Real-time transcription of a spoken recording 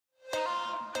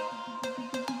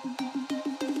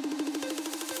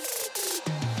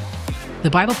The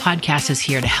Bible Podcast is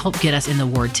here to help get us in the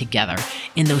Word together,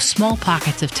 in those small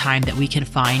pockets of time that we can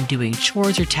find doing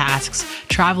chores or tasks,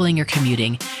 traveling or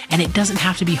commuting, and it doesn't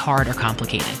have to be hard or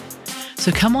complicated.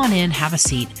 So come on in, have a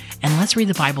seat, and let's read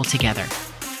the Bible together.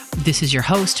 This is your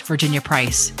host, Virginia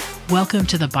Price. Welcome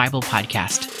to the Bible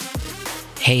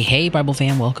Podcast. Hey, Bible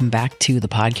fam, welcome back to the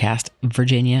podcast.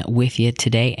 Virginia with you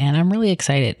today, and I'm really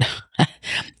excited.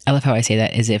 I love how I say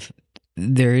that as if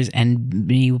there's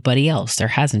anybody else. There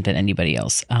hasn't been anybody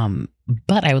else.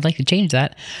 But I would like to change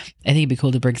that. I think it'd be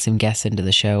cool to bring some guests into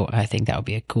the show. I think that would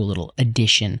be a cool little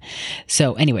addition.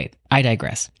 So anyway, I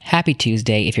digress. Happy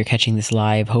Tuesday. If you're catching this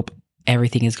live, hope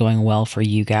everything is going well for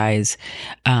you guys.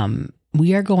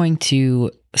 We are going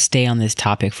to stay on this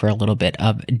topic for a little bit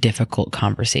of difficult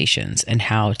conversations and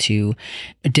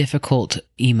difficult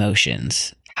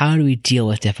emotions. How do we deal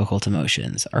with difficult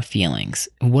emotions, our feelings?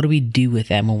 What do we do with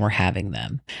them when we're having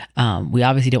them? We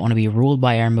obviously don't want to be ruled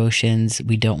by our emotions.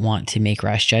 We don't want to make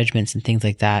rash judgments and things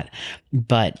like that,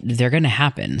 but they're going to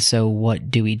happen. So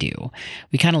what do? We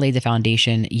kind of laid the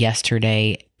foundation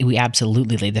yesterday. We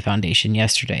absolutely laid the foundation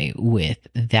yesterday with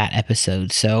that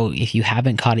episode. So if you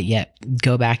haven't caught it yet,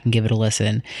 go back and give it a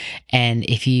listen. And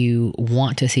if you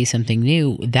want to see something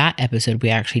new, that episode we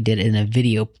actually did in a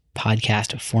video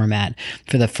podcast format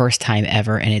for the first time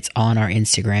ever, and it's on our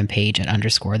Instagram page at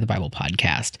 _ the Bible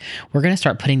Podcast. We're going to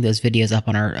start putting those videos up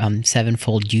on our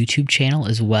Sevenfold YouTube channel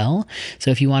as well. So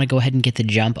if you want to go ahead and get the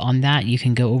jump on that, you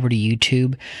can go over to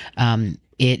YouTube.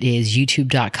 It is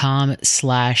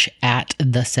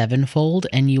youtube.com/@the7fold,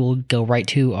 and you will go right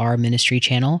to our ministry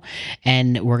channel.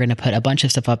 And we're going to put a bunch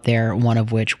of stuff up there, one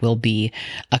of which will be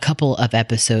a couple of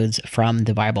episodes from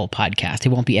the Bible Podcast. It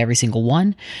won't be every single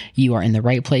one. You are in the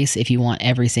right place if you want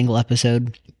every single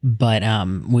episode, but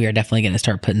we are definitely going to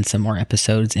start putting some more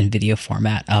episodes in video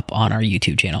format up on our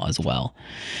YouTube channel as well.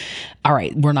 All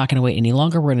right, we're not going to wait any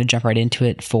longer. We're going to jump right into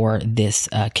it for this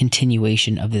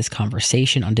continuation of this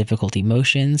conversation on difficult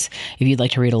emotions. If you'd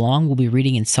like to read along, we'll be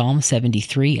reading in Psalm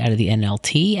 73 out of the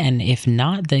NLT. And if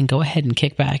not, then go ahead and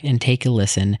kick back and take a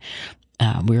listen.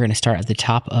 We're going to start at the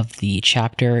top of the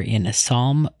chapter in a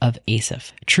Psalm of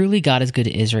Asaph. Truly God is good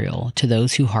to Israel, to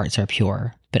those whose hearts are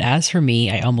pure. But as for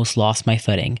me, I almost lost my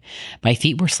footing. My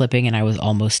feet were slipping and I was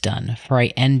almost done, for I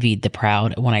envied the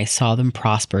proud when I saw them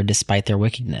prosper despite their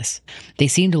wickedness. They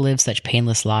seem to live such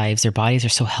painless lives. Their bodies are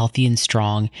so healthy and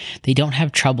strong. They don't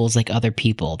have troubles like other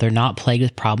people. They're not plagued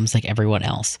with problems like everyone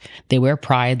else. They wear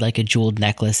pride like a jeweled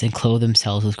necklace and clothe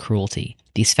themselves with cruelty.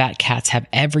 These fat cats have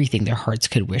everything their hearts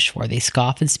could wish for. They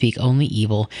scoff and speak only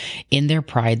evil. In their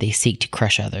pride, they seek to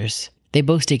crush others. They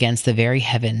boast against the very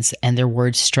heavens, and their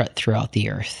words strut throughout the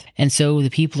earth. And so the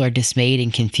people are dismayed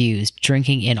and confused,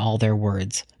 drinking in all their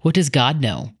words. What does God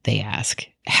know? They ask.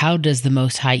 How does the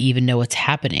Most High even know what's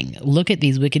happening? Look at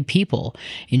these wicked people,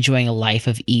 enjoying a life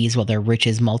of ease while their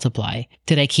riches multiply.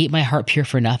 Did I keep my heart pure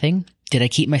for nothing? Did I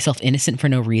keep myself innocent for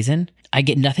no reason? I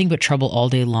get nothing but trouble all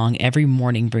day long. Every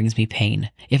morning brings me pain.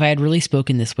 If I had really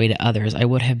spoken this way to others, I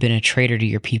would have been a traitor to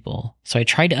your people. So I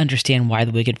tried to understand why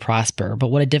the wicked prosper, but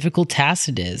what a difficult task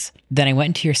it is. Then I went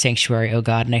into your sanctuary, O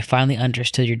God, and I finally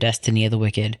understood your destiny of the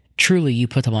wicked. Truly, you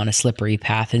put them on a slippery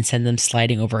path and send them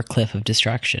sliding over a cliff of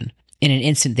destruction. In an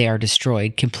instant they are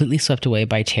destroyed, completely swept away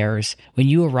by terrors. When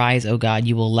you arise, O God,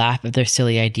 you will laugh at their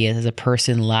silly ideas as a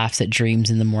person laughs at dreams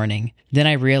in the morning. Then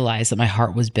I realized that my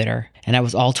heart was bitter, and I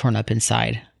was all torn up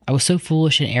inside. I was so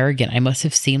foolish and arrogant, I must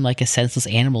have seemed like a senseless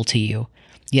animal to you.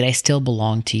 Yet I still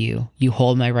belong to you. You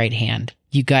hold my right hand.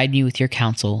 You guide me with your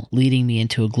counsel, leading me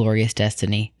into a glorious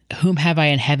destiny. Whom have I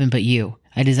in heaven but you?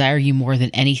 I desire you more than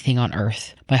anything on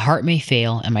earth. My heart may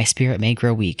fail and my spirit may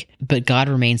grow weak, but God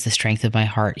remains the strength of my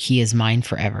heart. He is mine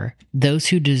forever. Those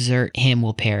who desert him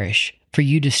will perish, for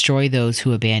you destroy those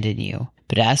who abandon you.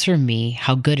 But as for me,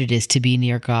 how good it is to be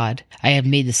near God. I have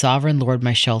made the sovereign Lord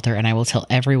my shelter, and I will tell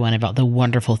everyone about the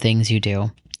wonderful things you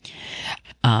do.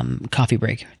 Coffee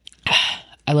break.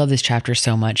 I love this chapter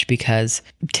so much because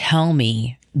tell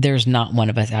me there's not one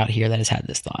of us out here that has had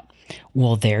this thought.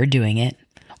 Well, they're doing it.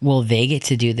 Well, they get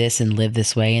to do this and live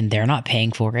this way and they're not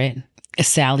paying for it.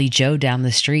 Sally Joe down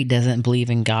the street doesn't believe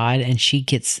in God and she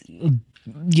gets,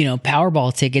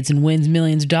 Powerball tickets and wins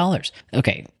millions of dollars.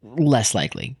 Okay, less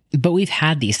likely. But we've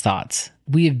had these thoughts.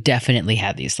 We have definitely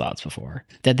had these thoughts before,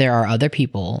 that there are other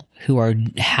people who are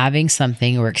having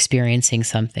something or experiencing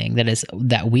something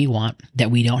that we want, that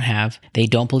we don't have. They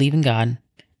don't believe in God,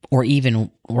 or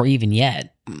even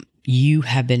yet, you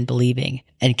have been believing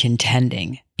and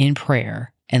contending in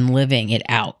prayer and living it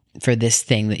out for this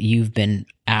thing that you've been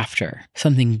after,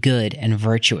 something good and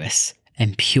virtuous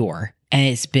and pure And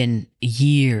it's been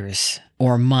years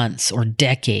or months or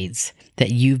decades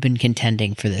that you've been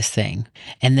contending for this thing.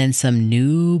 And then some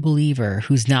new believer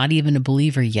who's not even a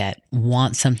believer yet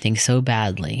wants something so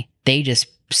badly. They just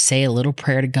say a little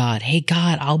prayer to God. Hey,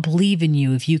 God, I'll believe in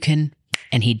you if you can.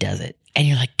 And he does it. And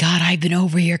you're like, God, I've been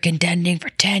over here contending for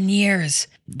 10 years.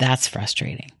 That's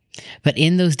frustrating. But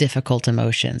in those difficult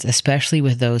emotions, especially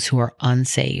with those who are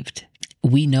unsaved,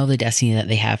 we know the destiny that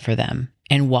they have for them.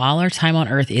 And while our time on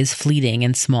earth is fleeting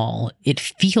and small, it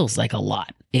feels like a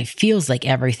lot. It feels like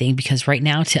everything, because right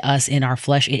now to us in our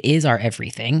flesh, it is our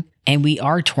everything. And we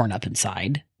are torn up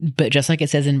inside. But just like it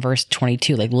says in verse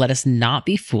 22, like, let us not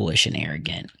be foolish and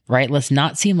arrogant, right? Let's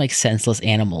not seem like senseless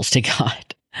animals to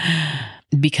God.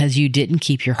 Because you didn't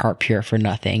keep your heart pure for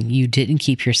nothing. You didn't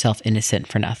keep yourself innocent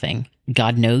for nothing.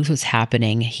 God knows what's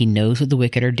happening. He knows what the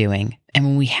wicked are doing. And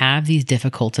when we have these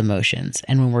difficult emotions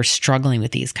and when we're struggling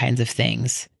with these kinds of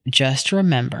things, just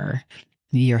remember,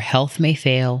 your health may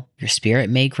fail, your spirit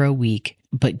may grow weak,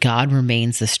 but God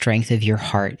remains the strength of your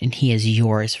heart and he is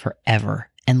yours forever.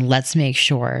 And let's make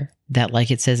sure that,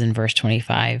 like it says in verse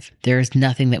 25, there is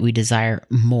nothing that we desire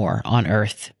more on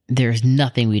earth. There is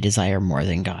nothing we desire more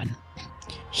than God.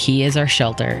 He is our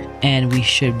shelter, and we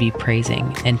should be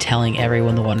praising and telling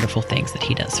everyone the wonderful things that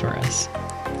he does for us.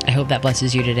 I hope that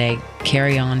blesses you today.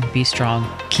 Carry on, be strong,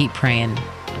 keep praying,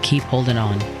 keep holding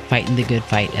on, fighting the good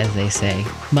fight, as they say.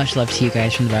 Much love to you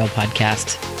guys from the Bible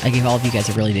Podcast. I give all of you guys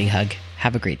a really big hug.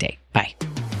 Have a great day. Bye.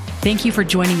 Thank you for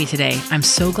joining me today. I'm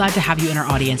so glad to have you in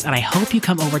our audience, and I hope you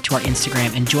come over to our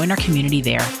Instagram and join our community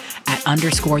there at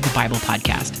 _the Bible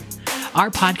Podcast. Our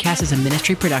podcast is a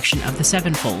ministry production of The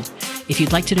Sevenfold. If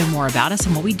you'd like to know more about us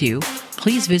and what we do,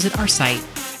 please visit our site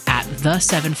at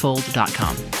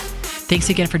thesevenfold.com. Thanks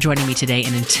again for joining me today,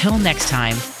 and until next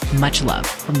time, much love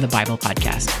from the Bible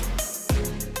Podcast.